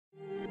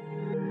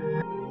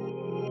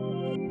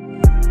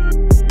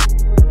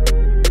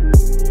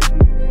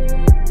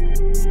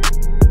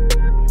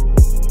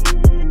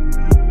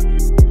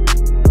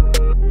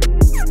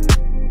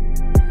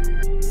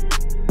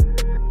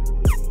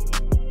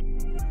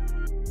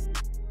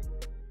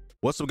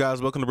What's up,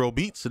 guys? Welcome to Bro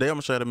Beats. Today I'm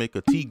gonna try to make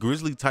a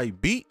Grizzley type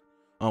beat.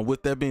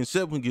 With that being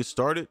said, we can get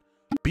started.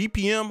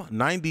 BPM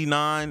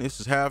 99.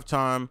 This is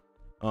halftime.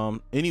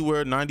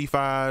 Anywhere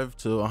 95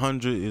 to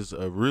 100 is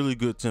a really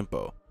good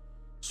tempo.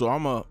 So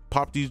I'm gonna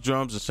pop these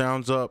drums and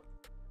sounds up.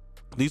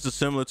 These are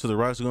similar to the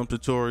Rice Gum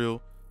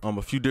tutorial.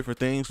 A few different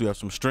things. We have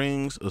some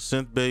strings, a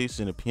synth bass,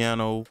 and a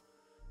piano,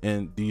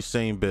 and these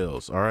same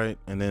bells. All right,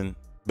 and then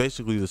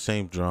basically the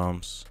same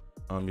drums.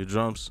 Your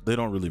drums, they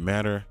don't really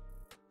matter,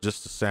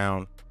 just the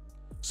sound.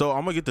 So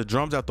I'm gonna get the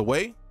drums out the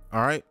way.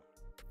 All right,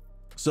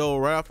 so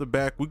right off the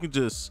back, we can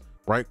just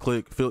right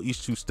click, fill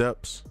each two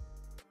steps,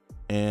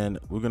 and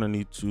we're gonna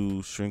need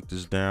to shrink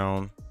this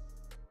down.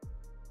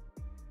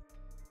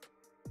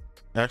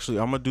 Actually,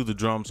 I'm gonna do the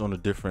drums on a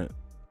different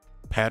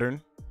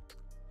pattern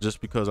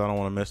just because I don't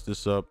want to mess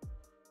this up.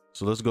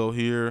 So let's go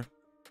here,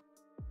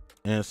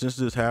 and since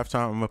this is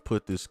halftime, I'm gonna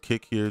put this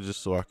kick here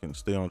just so I can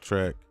stay on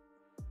track.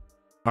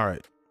 All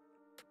right,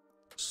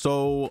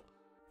 so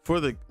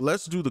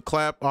let's do the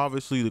clap.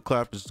 Obviously the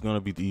clap is going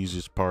to be the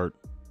easiest part.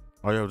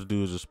 All you have to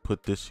do is just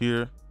put this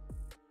here,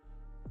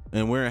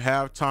 and we're in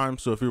halftime.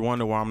 So if you're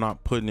wondering why I'm not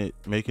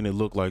making it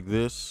look like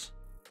this,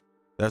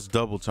 that's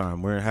double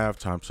time. We're in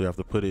halftime, so you have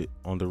to put it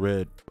on the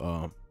red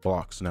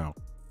blocks now.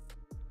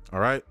 All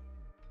right,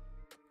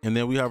 and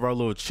then we have our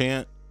little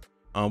chant.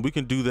 We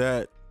can do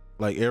that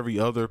like every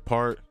other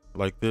part,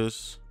 like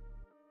this.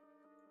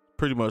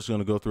 Pretty much going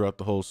to go throughout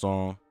the whole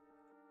song.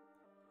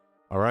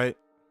 All right,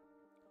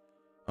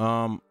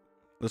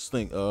 let's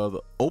think.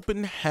 The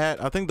open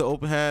hat, I think the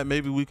open hat,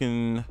 maybe we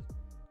can,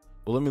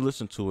 well, let me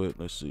listen to it.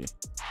 Let's see.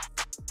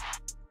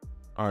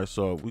 All right,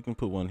 so we can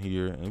put one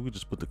here, and we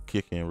just put the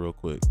kick in real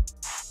quick.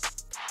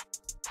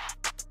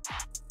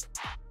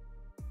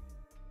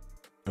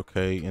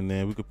 Okay, and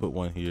then we could put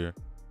one here.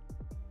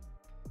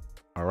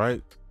 All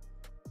right,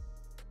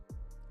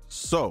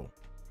 so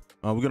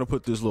we're gonna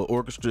put this little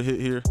orchestra hit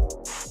here,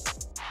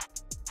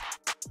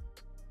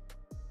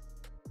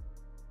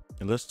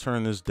 and let's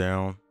turn this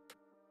down.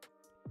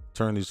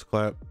 Turn these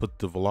put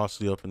the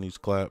velocity up in these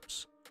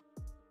claps.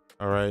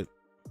 All right,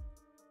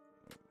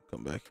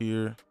 come back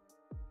here.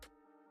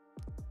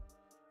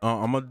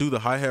 I'm gonna do the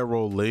hi-hat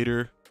roll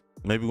later,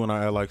 maybe when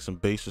I add like some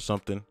bass or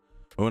something.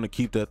 I'm gonna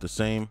keep that the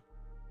same.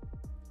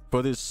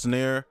 For this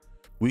snare,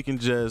 we can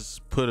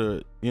just put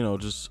a,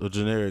 just a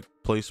generic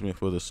placement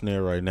for the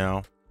snare right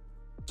now.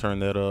 Turn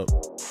that up.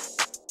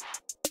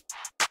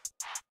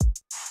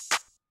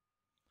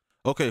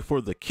 Okay,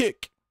 for the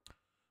kick,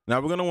 now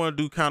we're gonna want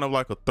to do kind of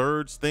like a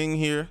thirds thing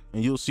here,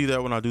 and you'll see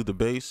that when I do the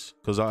bass,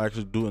 because I'll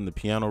actually do it in the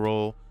piano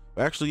roll.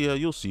 Actually, yeah,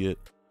 you'll see it.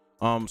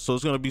 So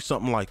it's gonna be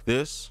something like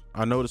this.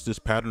 I noticed this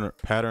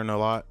pattern a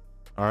lot.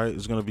 All right,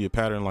 it's gonna be a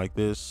pattern like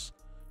this,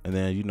 and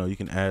then you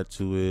can add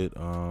to it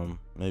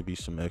maybe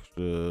some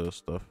extra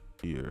stuff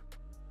here,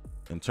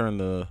 and turn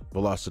the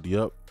velocity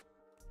up.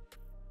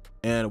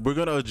 And we're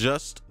gonna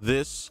adjust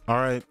this, all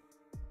right,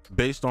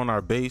 based on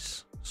our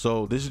bass.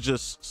 So this is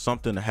just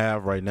something to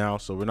have right now,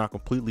 so we're not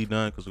completely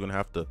done, because we're gonna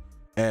have to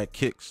add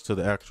kicks to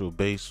the actual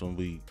bass when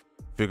we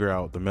figure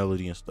out the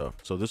melody and stuff.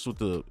 So this is what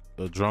the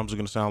drums are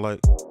gonna sound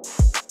like.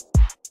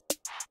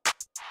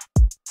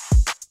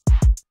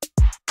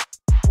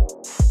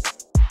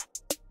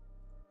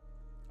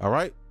 All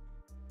right,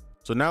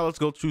 so now let's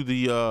go to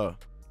the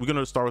we're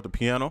gonna start with the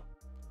piano.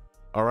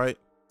 All right,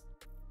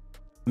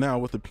 now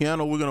with the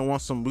piano, we're gonna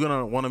want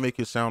to make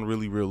it sound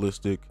really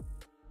realistic.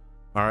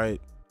 All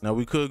right, now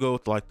we could go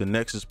with like the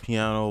Nexus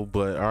piano,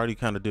 but I already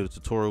kind of did a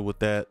tutorial with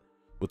that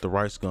with the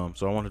Rice Gum,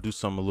 so I want to do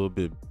something a little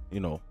bit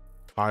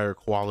higher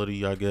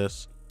quality, I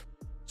guess.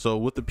 So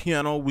with the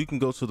piano, we can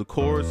go to the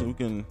chords, and we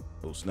can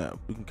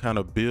we can kind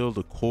of build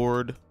a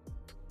chord.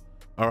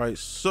 All right,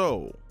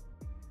 so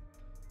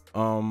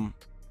I'm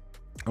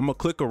gonna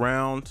click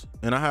around,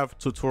 and I have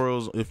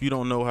tutorials. If you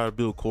don't know how to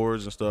build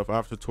chords and stuff, I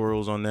have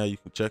tutorials on that. You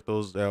can check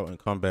those out and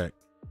come back.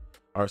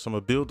 All right, so I'm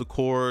gonna build the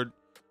chord.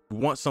 We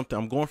want something,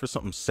 I'm going for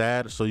something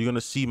sad, so you're gonna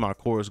see my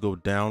chords go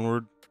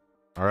downward.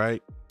 All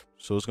right,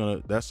 so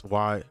that's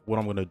what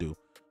I'm gonna do.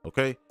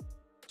 Okay,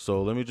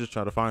 so let me just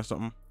try to find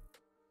something.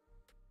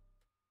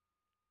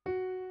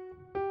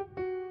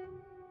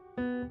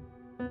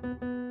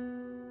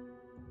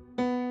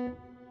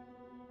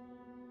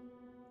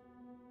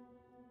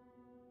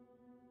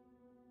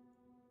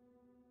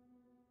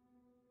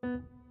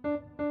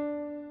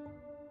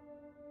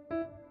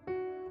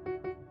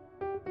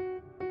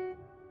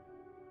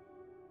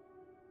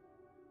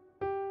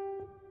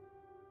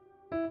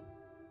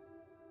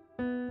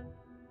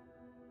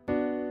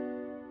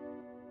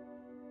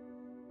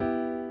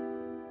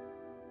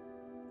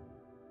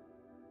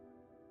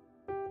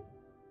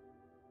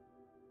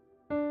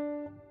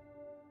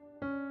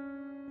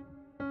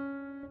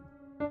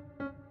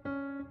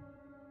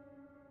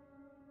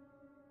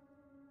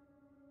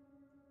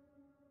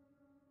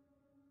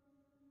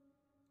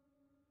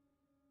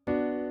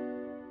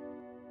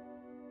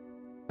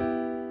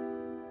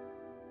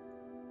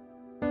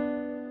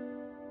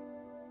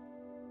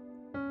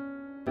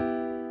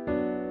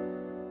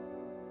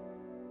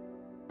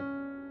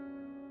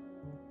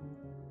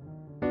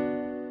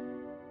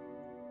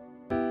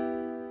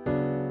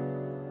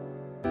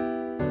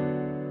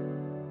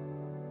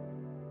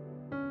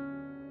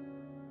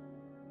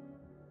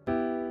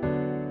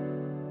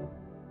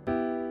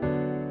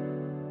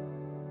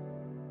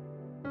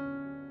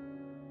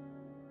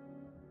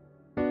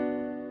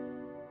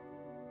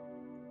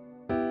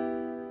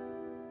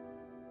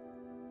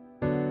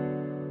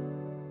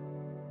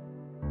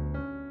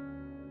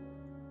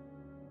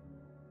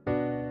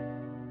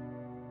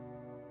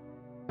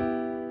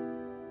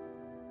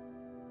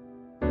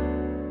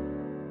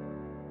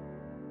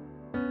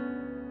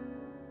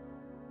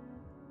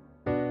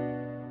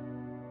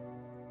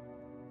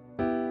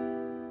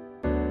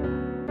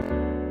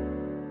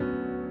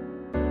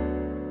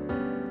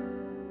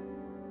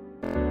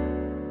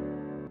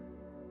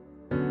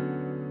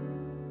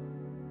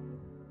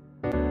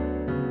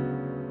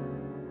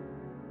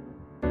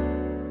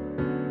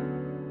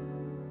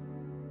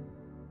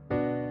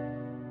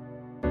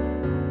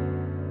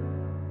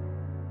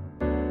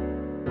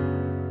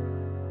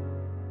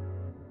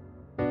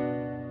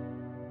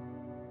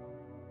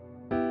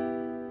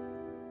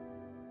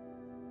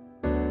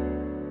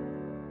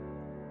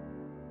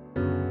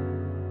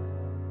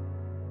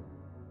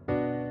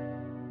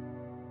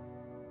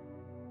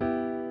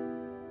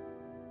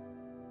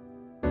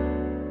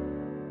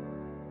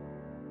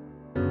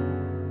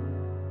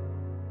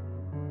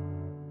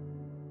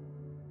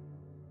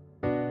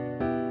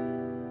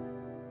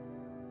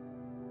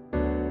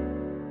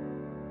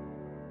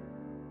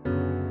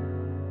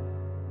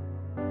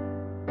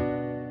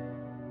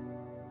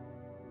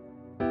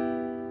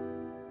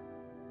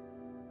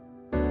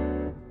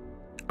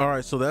 All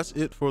right, so that's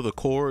it for the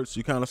chords.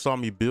 You kind of saw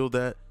me build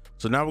that.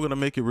 So now we're gonna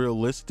make it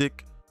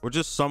realistic, or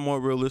just somewhat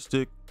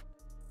realistic.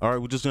 All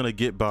right, we're just gonna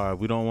get by.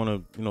 We don't want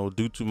to, you know,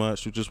 do too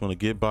much. We just want to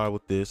get by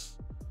with this.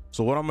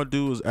 So what I'm gonna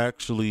do is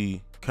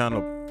actually kind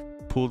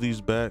of pull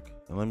these back,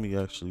 and let me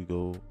actually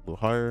go a little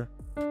higher.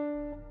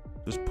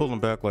 Just pull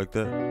them back like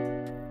that.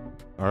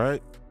 All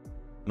right,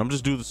 and I'm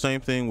just do the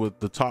same thing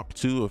with the top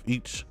two of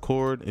each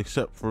chord,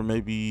 except for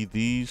maybe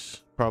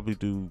these. Probably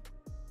do,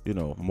 you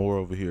know, more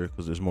over here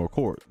because there's more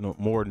chord, no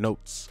more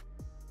notes.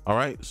 All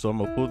right, so I'm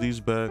gonna pull these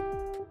back,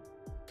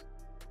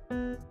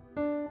 and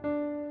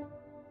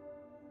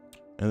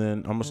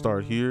then I'm gonna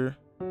start here.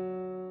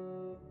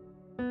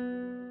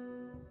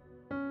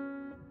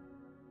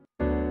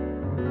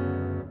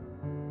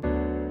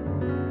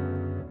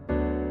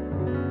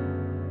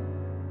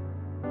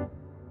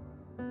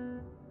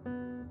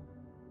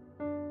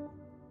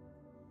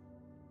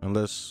 And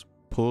let's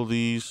pull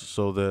these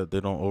so that they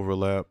don't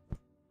overlap.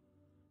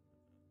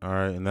 All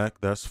right, and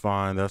that's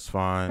fine. That's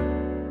fine.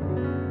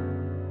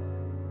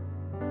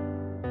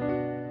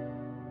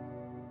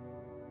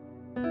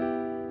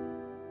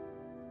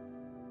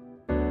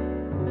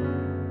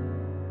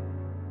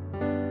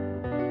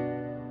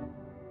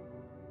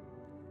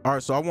 All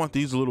right, so I want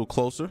these a little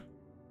closer.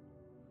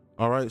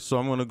 All right, so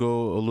I'm gonna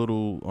go a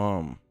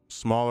little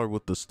smaller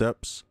with the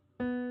steps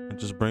and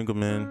just bring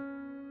them in.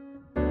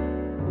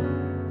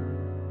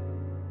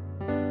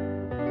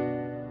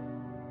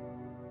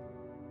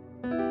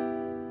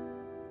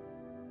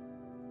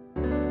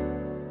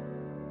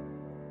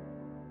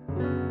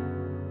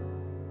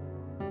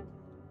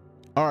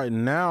 All right,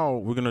 now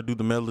we're gonna do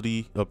the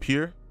melody up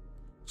here.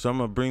 So I'm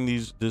gonna bring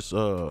this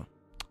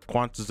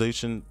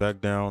quantization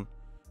back down,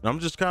 and I'm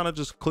just kind of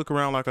just click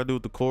around like I do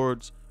with the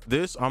chords.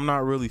 This, I'm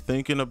not really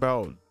thinking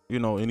about, you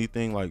know,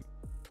 anything like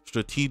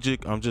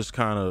strategic. I'm just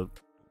kind of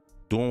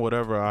doing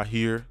whatever I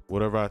hear,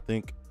 whatever I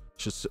think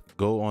should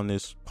go on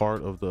this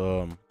part of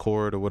the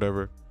chord or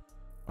whatever.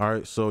 All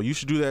right, so you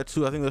should do that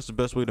too. I think that's the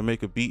best way to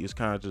make a beat, is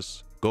kind of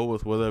just go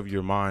with whatever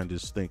your mind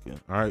is thinking.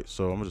 All right,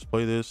 so I'm gonna just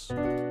play this.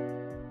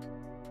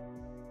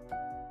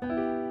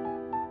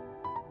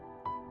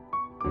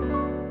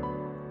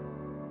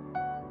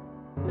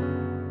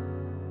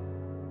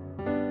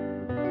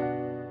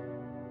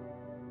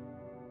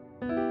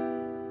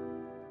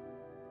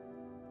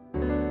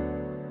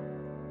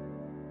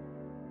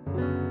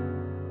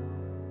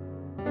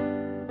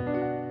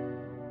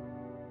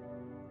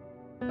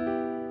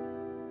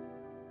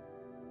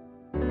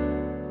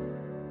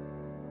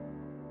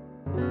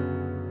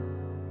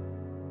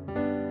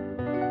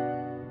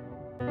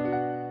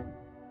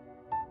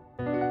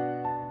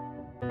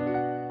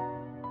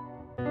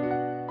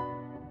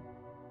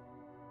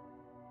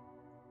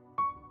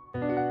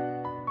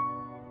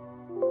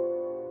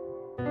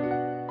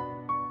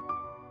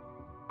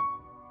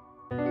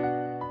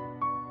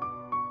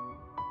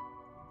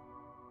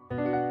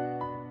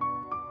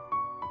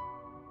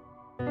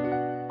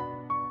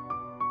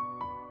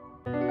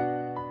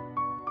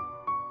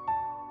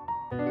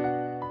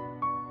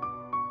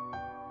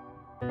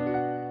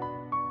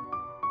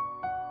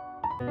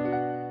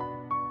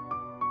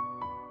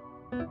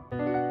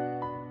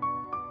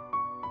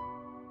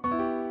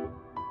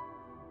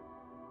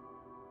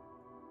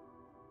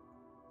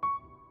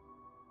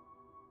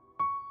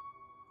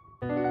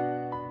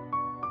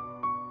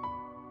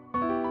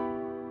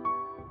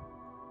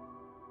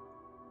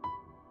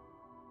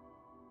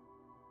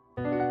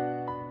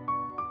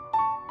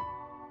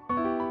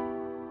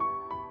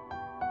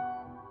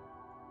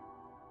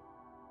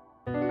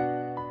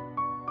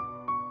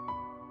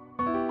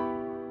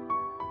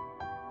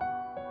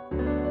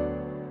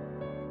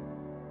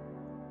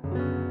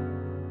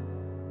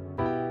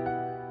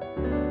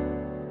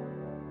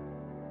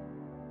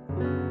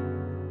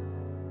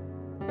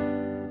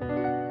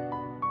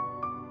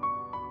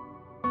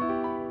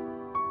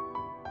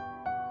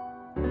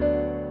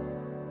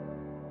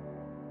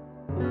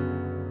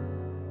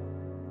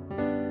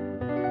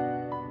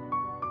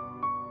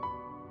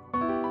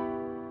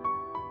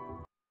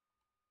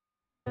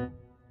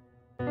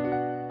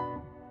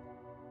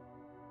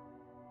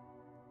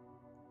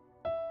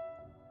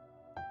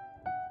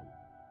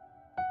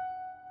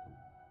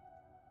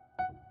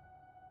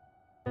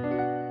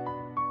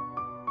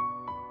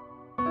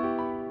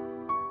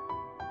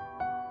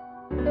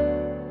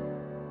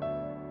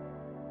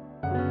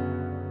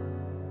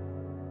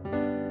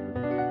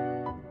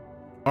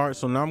 All right,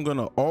 so now I'm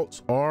gonna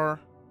Alt R,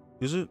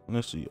 is it?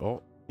 Let's see,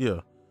 Alt,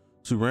 yeah,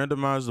 to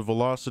randomize the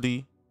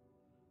velocity,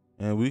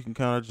 and we can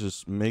kind of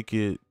just make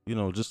it, you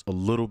know, just a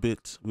little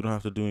bit. We don't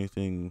have to do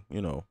anything,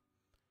 you know,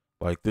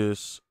 like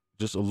this,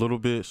 just a little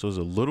bit. So there's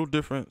a little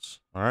difference.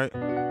 All right.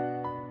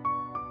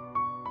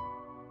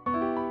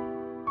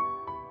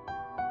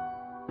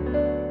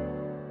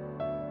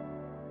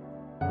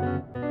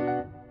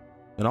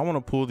 And I want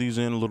to pull these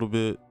in a little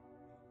bit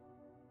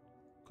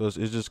because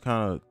it's just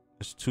kind of,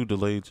 it's too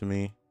delayed to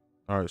me.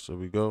 All right, so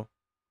we go.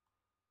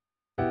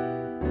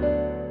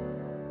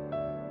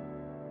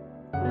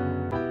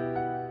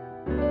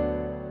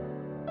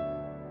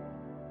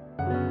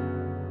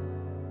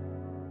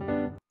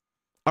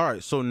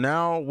 right, so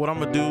now what I'm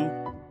gonna do,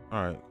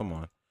 all right, come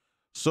on.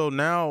 So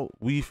now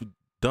we've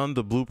done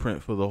the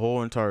blueprint for the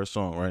whole entire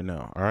song right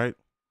now, all right?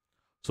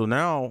 So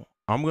now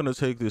I'm gonna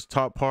take this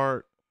top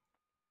part,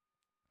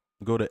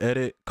 go to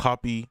edit,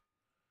 copy,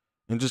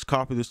 and just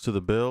copy this to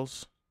the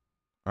bells,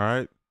 all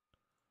right?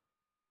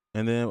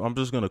 And then I'm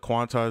just gonna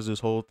quantize this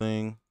whole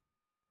thing,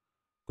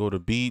 go to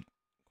beat,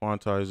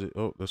 quantize it.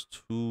 Oh, that's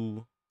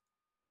too,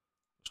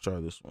 let's try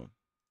this one.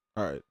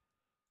 All right,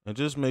 and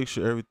just make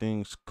sure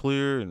everything's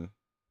clear, and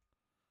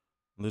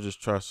let's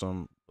just try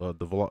some, not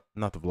the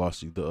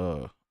velocity,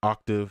 the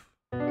octave.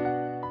 Let's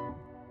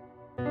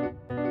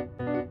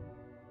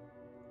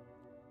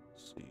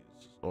see,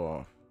 it's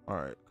off. All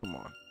right, come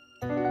on.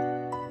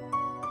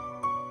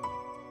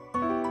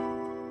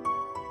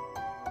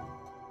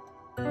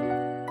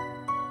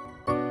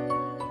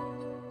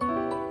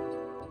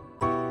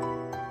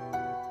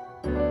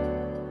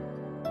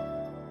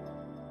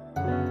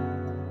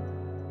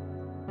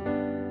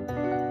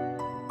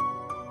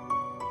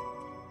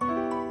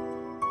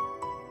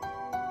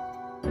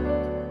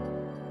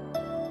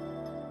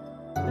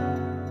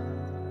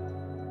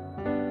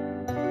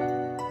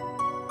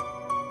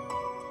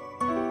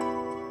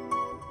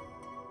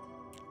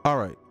 All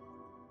right,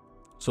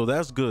 so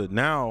that's good.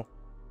 Now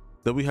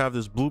that we have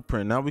this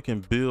blueprint, now we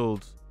can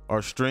build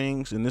our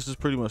strings, and this is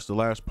pretty much the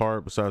last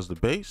part besides the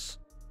bass.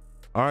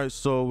 All right,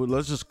 so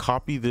let's just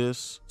copy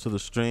this to the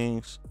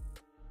strings.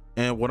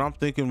 And what I'm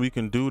thinking we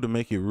can do to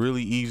make it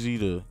really easy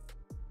to,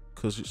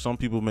 because some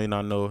people may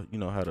not know,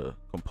 how to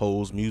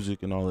compose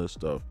music and all that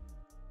stuff.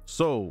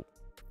 So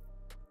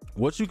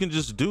what you can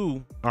just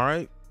do, all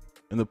right,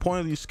 and the point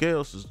of these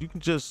scales is you can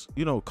just,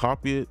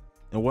 copy it.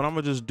 And what I'm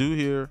gonna just do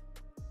here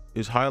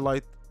is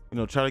highlight,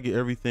 try to get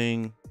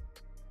everything,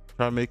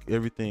 try to make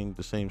everything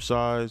the same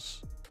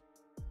size.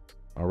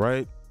 All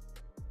right,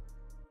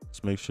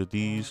 let's make sure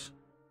these,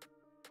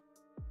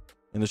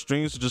 and the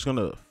strings are just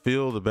gonna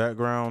fill the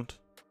background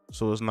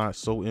so it's not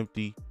so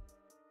empty.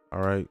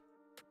 All right,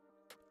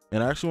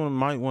 and I actually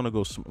might want to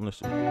go some, let's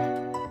see,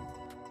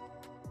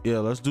 yeah,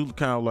 let's do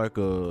kind of like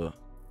a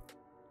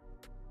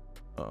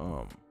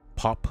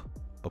pop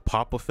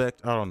effect.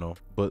 I don't know,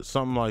 but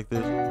something like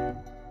this.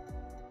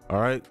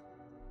 All right,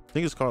 I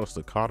think it's called a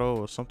staccato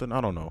or something,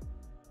 I don't know.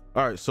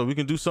 All right, so we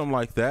can do something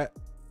like that,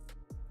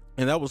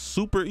 and that was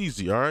super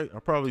easy. All right, I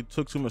probably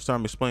took too much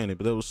time explaining it,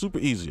 but that was super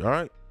easy. All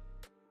right,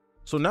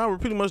 so now we're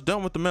pretty much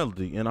done with the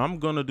melody, and I'm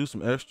gonna do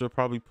some extra,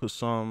 probably put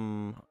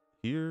some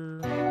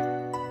here.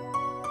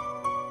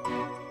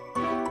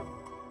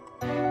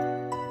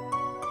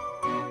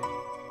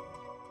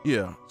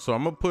 Yeah, so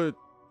I'm gonna put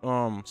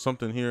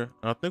something here.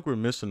 I think we're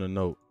missing a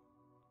note.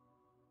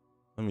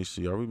 Let me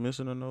see, are we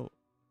missing a note?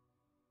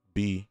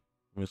 B,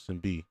 missing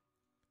B.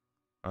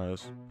 All right,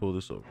 let's pull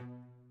this over,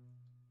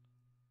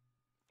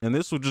 and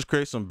this will just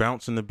create some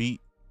bounce in the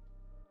beat,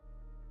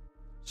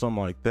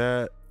 something like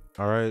that.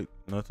 All right,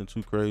 nothing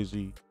too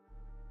crazy.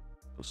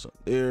 Put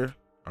something there.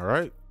 All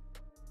right,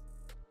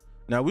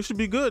 now we should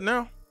be good.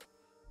 Now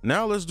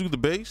let's do the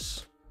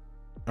bass.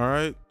 All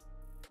right,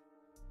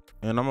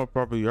 and I'm gonna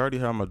probably already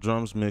have my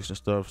drums mixed and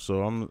stuff,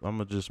 so I'm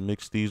gonna just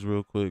mix these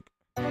real quick.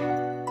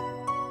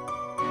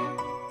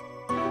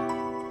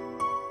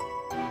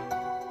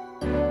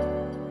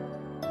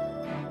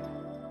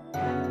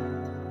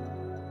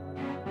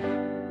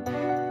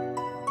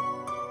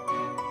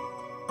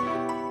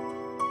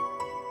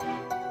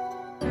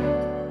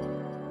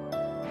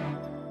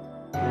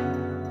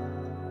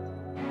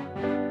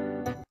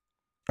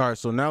 All right,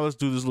 so now let's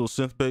do this little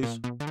synth bass.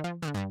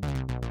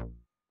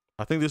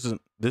 I think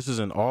this is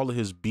in all of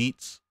his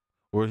beats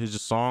or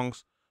his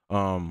songs.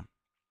 So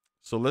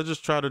let's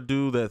just try to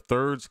do that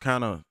thirds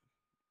kind of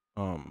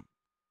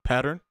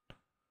pattern.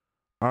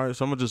 All right,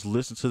 so I'm gonna just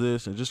listen to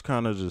this and just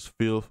kind of just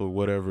feel for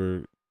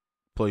whatever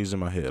plays in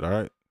my head. All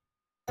right.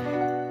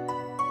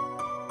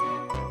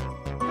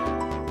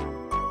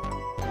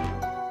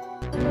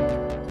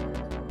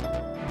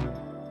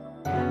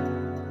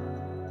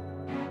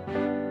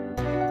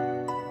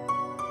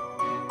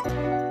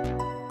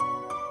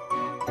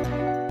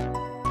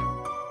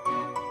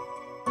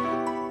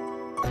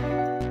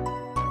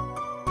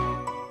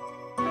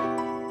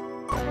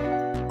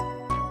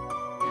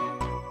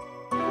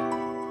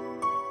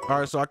 All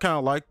right, so I kind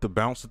of like the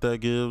bounce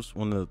that gives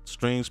when the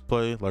strings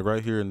play, like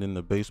right here, and then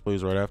the bass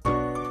plays right after.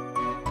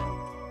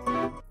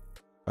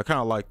 I kind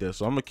of like that,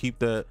 so I'm gonna keep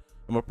that.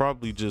 I'm gonna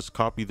probably just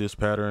copy this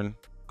pattern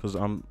because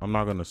I'm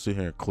not gonna sit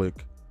here and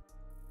click.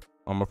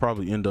 I'm gonna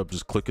probably end up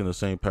just clicking the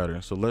same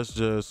pattern. So let's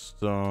just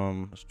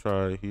let's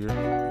try here.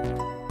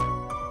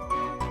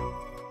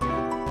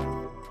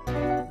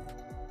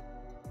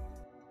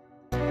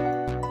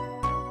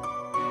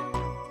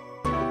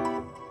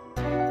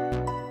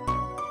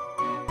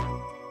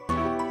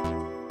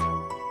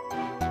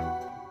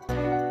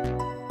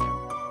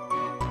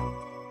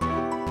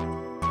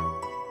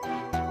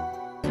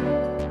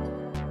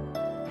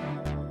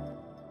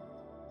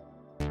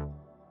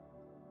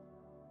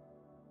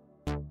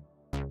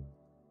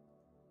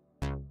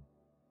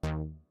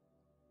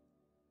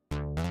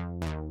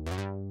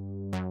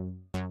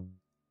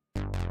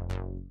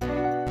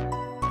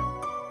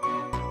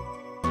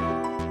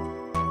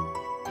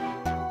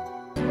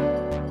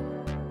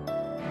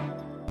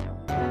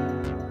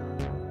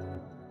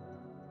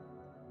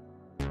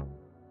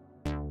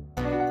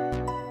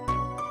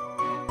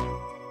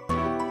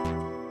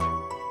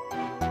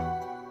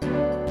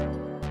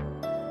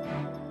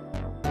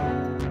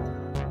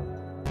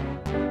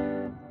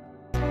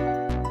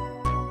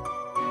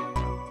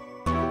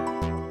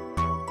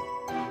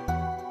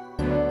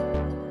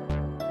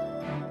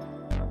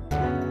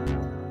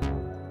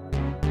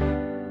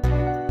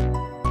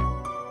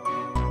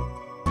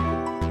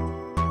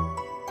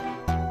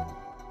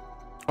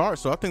 All right,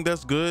 so I think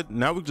that's good.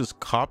 Now we just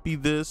copy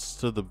this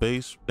to the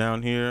bass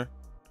down here.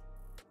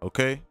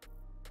 Okay.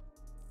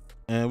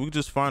 And we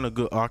just find a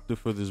good octave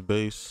for this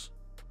bass.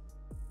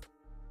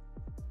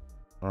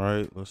 All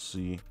right, let's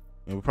see.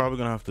 And we're probably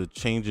gonna have to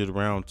change it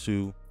around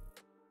too.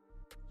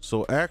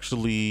 So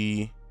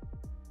actually,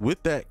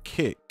 with that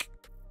kick,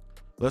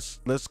 let's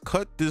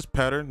cut this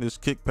pattern, this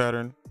kick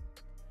pattern.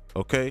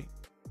 Okay.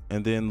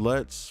 And then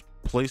let's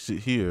place it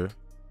here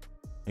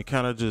and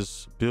kind of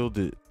just build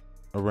it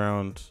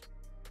around.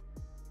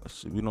 Let's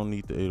see, we don't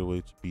need the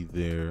 808 to be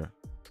there.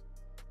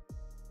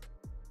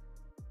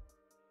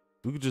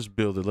 We could just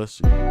build it. Let's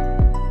see.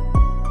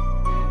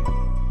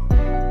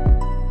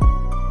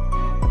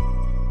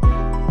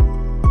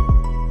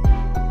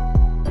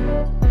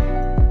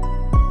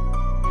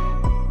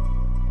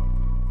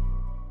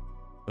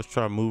 Let's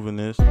try moving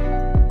this.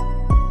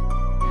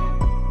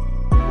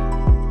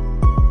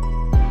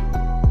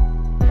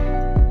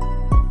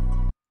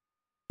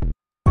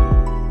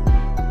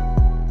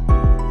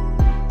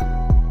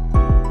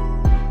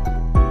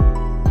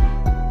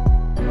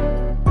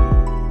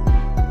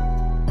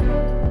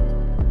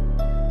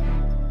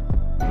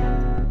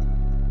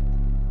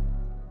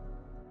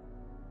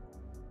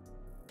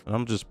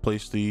 I'm just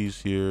place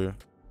these here,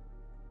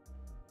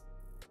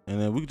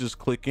 and then we can just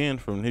click in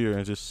from here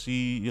and just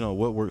see, you know,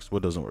 what works,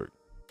 what doesn't work.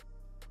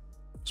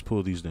 Let's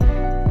pull these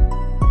down.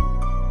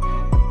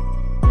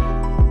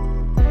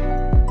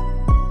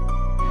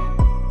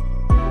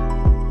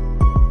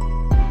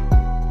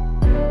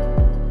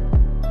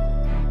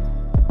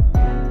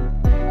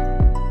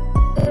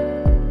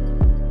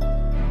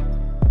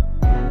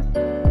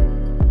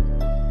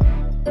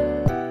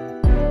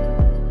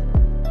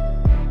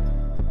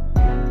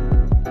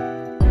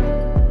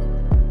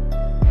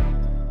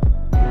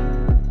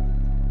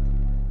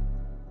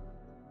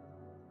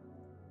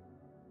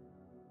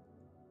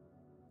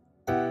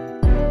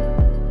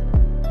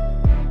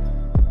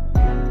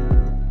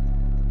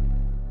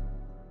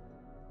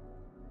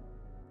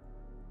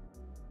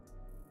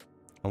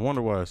 I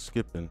wonder why it's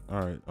skipping. All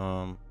right,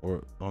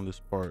 or on this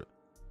part.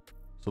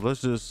 So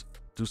let's just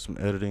do some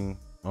editing.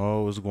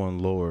 Oh, it's going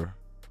lower.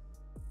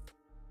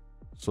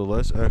 So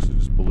let's actually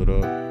just pull it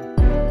up.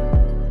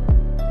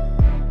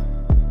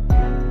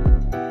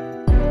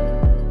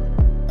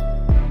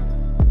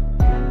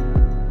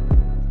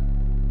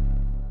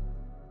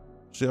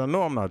 See, I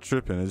know I'm not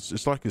tripping.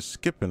 It's like it's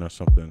skipping or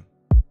something.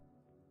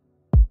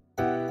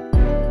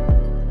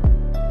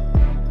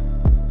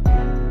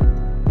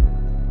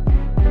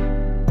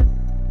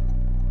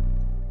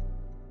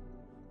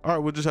 All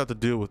right, we'll just have to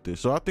deal with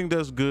this. So I think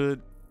that's good.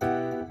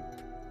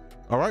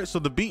 All right, so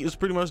the beat is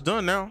pretty much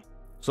done now.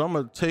 So I'm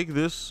gonna take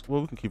this.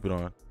 Well, we can keep it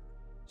on.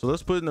 So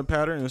let's put it in the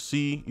pattern and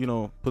see, you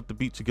know, put the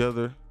beat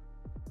together,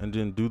 and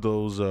then do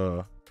those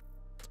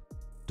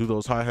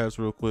hi-hats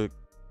real quick.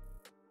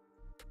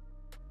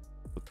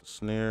 Put the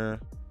snare.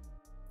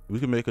 We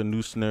can make a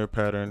new snare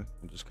pattern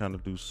and just kind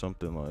of do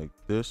something like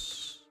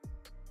this.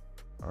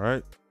 All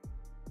right.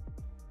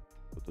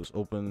 Put those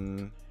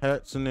open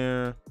hats in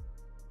there.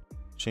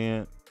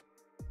 Chant.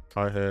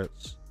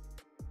 Hi-hats,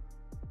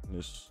 and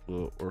this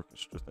little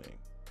orchestra thing.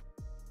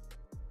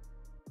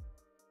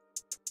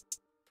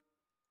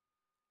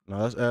 Now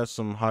let's add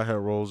some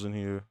hi-hat rolls in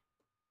here.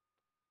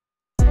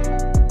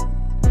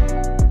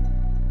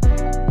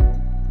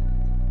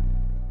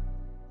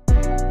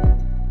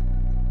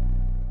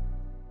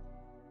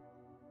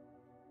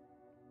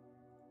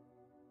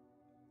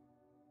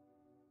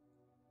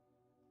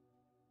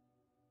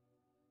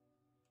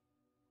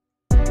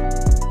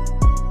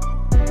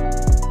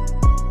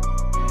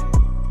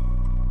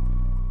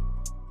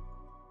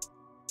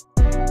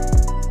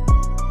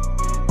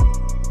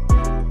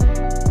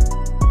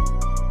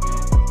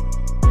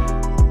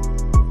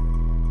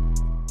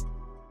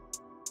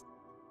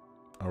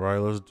 All right,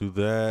 let's do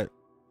that.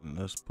 And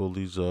let's pull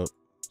these up.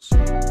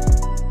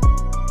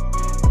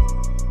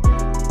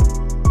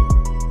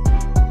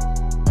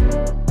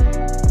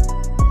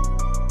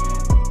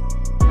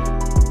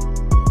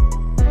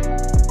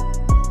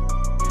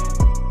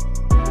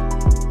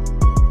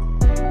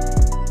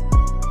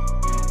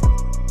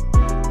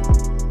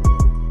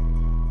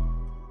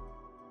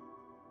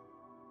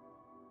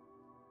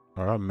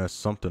 All right, I messed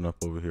something up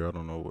over here. I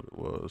don't know what it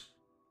was.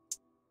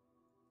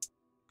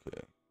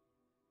 Okay.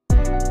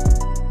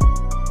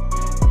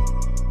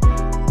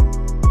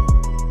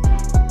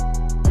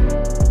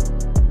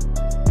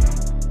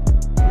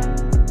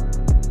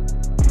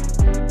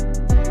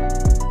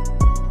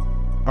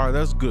 All right,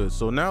 that's good.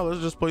 So now let's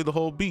just play the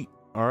whole beat.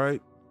 All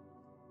right.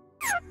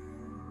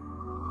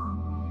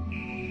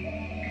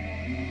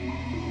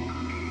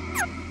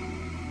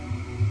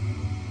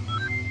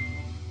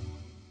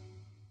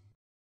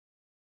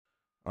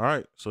 All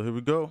right, so here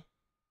we go.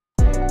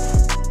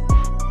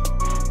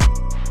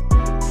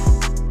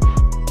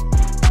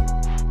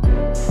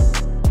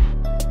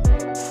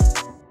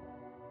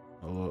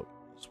 Hold up,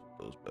 let's put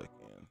those back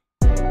in.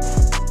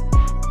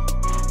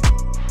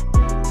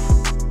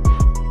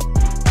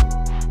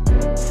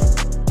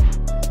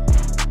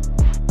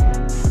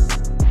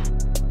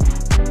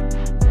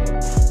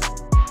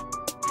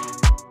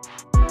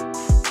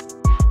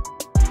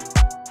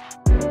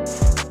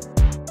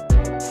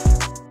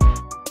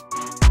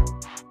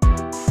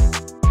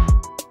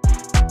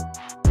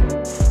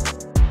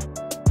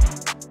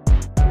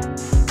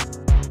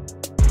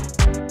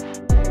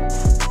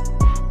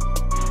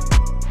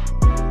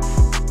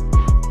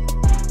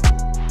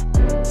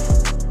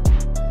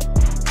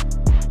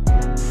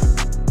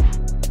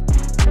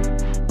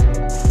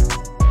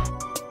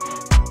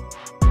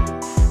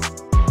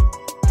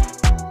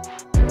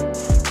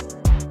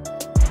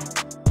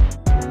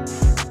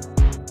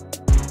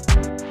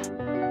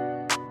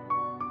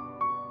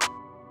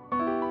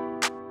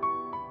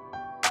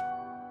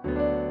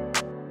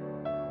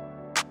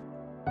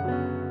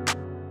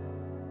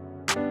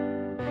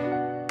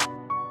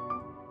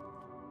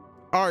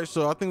 All right,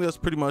 so I think that's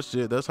pretty much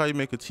it. That's how you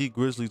make a T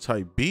Grizzly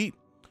type beat.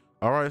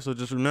 All right, so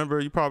just remember,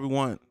 you probably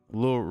want a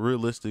little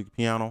realistic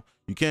piano.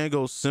 You can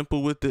go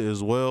simple with it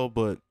as well,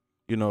 but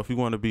you know, if you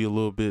want to be a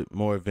little bit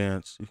more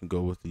advanced, you can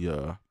go with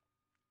the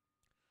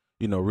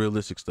you know,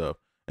 realistic stuff.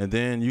 And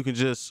then you can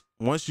just,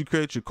 once you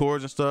create your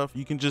chords and stuff,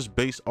 you can just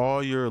base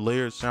all your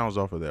layered sounds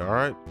off of there. All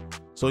right,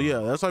 so yeah,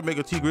 that's how I make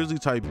a T Grizzly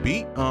type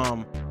beat.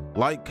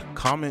 Like,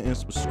 comment, and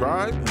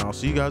subscribe, and I'll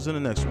see you guys in the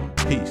next one.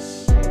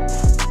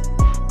 Peace.